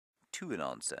to an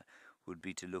answer would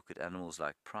be to look at animals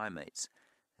like primates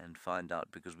and find out,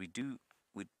 because we're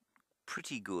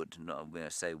pretty good, no, when I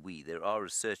say we, there are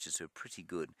researchers who are pretty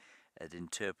good at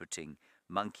interpreting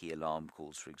monkey alarm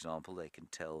calls, for example. They can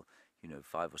tell,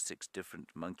 5 or 6 different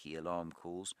monkey alarm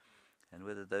calls, and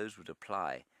whether those would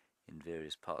apply in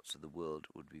various parts of the world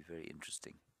would be very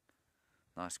interesting.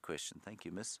 Nice question. Thank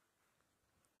you, miss.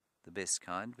 The best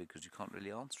kind, because you can't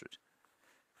really answer it.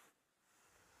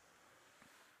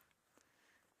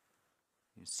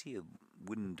 You see a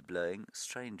wind blowing,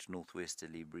 strange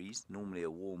northwesterly breeze, normally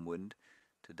a warm wind,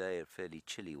 today a fairly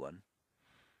chilly one.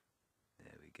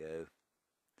 There we go.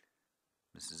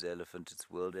 Mrs. Elephant, it's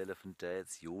World Elephant Day,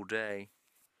 it's your day.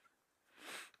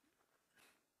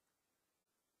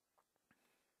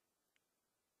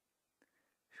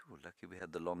 Phew, lucky we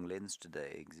had the long lens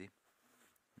today, Eggsy.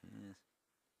 Yes.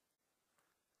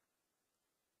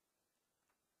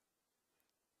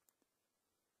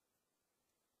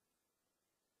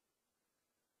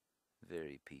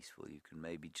 Very peaceful. You can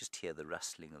maybe just hear the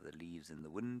rustling of the leaves in the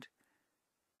wind.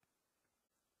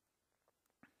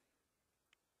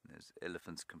 There's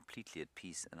elephants completely at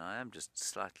peace, and I am just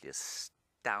slightly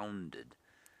astounded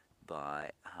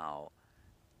by how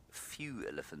few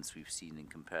elephants we've seen in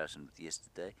comparison with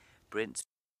yesterday. Brent's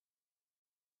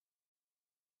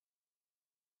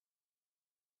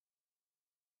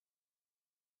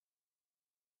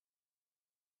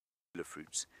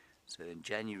fruits. So in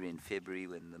January and February,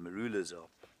 when the marulas are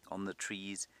on the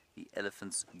trees, the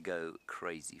elephants go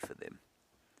crazy for them.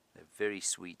 They're very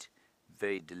sweet,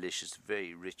 very delicious,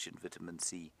 very rich in vitamin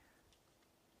C,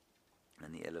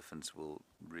 and the elephants will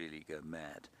really go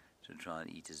mad to try and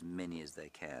eat as many as they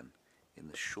can in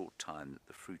the short time that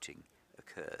the fruiting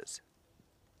occurs.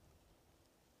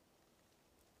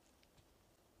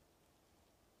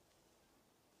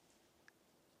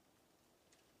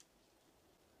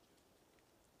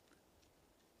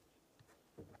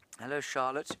 Hello,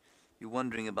 Charlotte. You're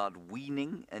wondering about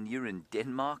weaning, and you're in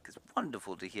Denmark. It's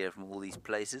wonderful to hear from all these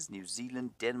places. New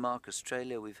Zealand, Denmark,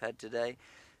 Australia we've had today,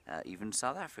 even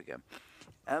South Africa.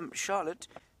 Charlotte,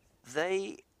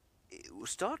 they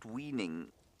start weaning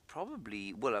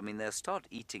probably, well, I mean, they'll start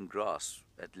eating grass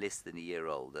at less than a year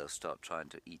old. They'll start trying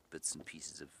to eat bits and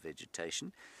pieces of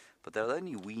vegetation, but they'll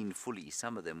only wean fully,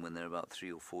 some of them, when they're about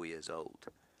 3 or 4 years old.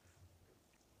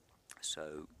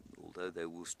 So although they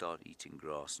will start eating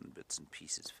grass and bits and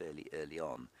pieces fairly early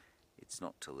on, it's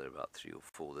not till they're about 3 or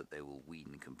 4 that they will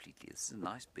wean completely. This is a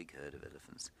nice big herd of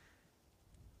elephants.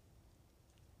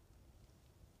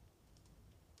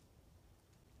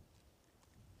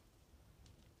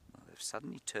 Well, they've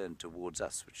suddenly turned towards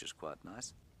us, which is quite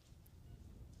nice.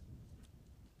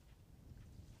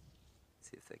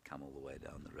 See if they come all the way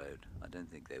down the road. I don't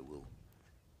think they will.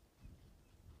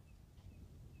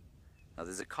 Now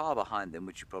there's a car behind them,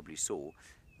 which you probably saw.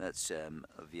 That's a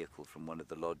vehicle from one of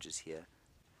the lodges here.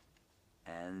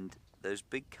 And those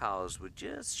big cows were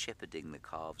just shepherding the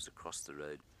calves across the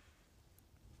road.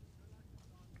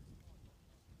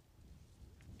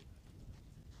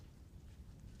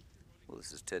 Well,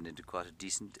 this has turned into quite a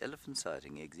decent elephant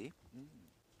sighting, Eggsy.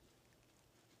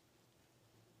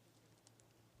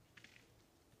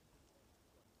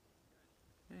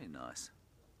 Very nice.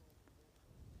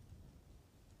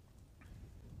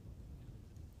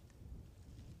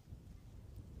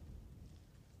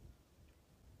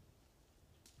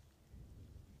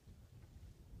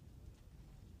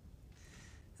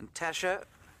 And Tasha,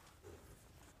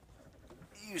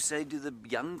 you say, do the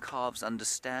young calves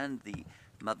understand the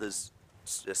mother's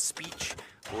speech,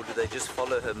 or do they just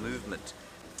follow her movement?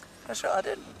 Tasha, I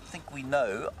don't think we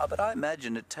know, but I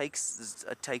imagine it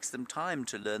takes them time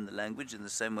to learn the language in the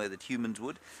same way that humans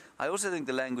would. I also think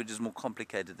the language is more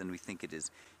complicated than we think it is.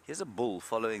 Here's a bull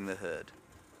following the herd.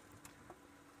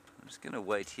 I'm just going to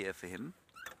wait here for him.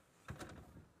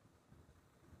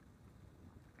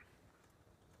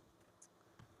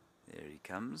 There he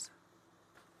comes.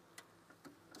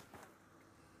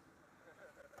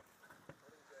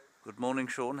 Good morning,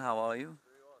 Sean. How are you?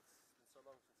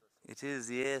 It is,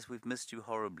 yes. We've missed you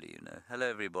horribly, you know. Hello,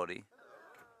 everybody.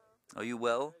 Are you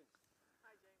well?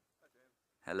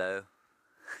 Hello.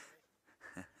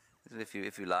 if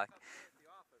you like.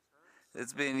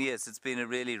 It's been a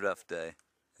really rough day.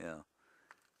 Yeah.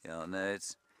 No,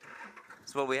 it's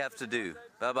what we have to do.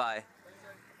 Bye bye.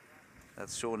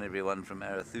 That's Sean, everyone, from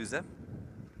Arathusa.